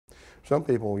Some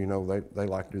people, you know, they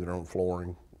like to do their own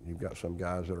flooring. You've got some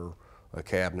guys that are a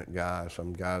cabinet guy,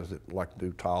 some guys that like to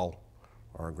do tile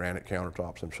or granite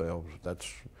countertops themselves.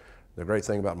 That's the great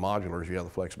thing about modular is you have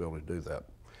the flexibility to do that.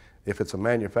 If it's a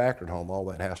manufactured home, all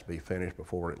that has to be finished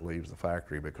before it leaves the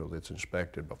factory because it's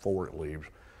inspected before it leaves.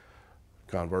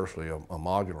 Conversely, a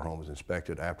modular home is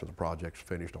inspected after the project's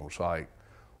finished on site.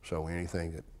 So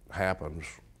anything that happens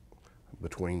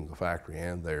between the factory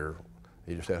and there,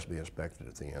 it just has to be inspected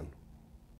at the end.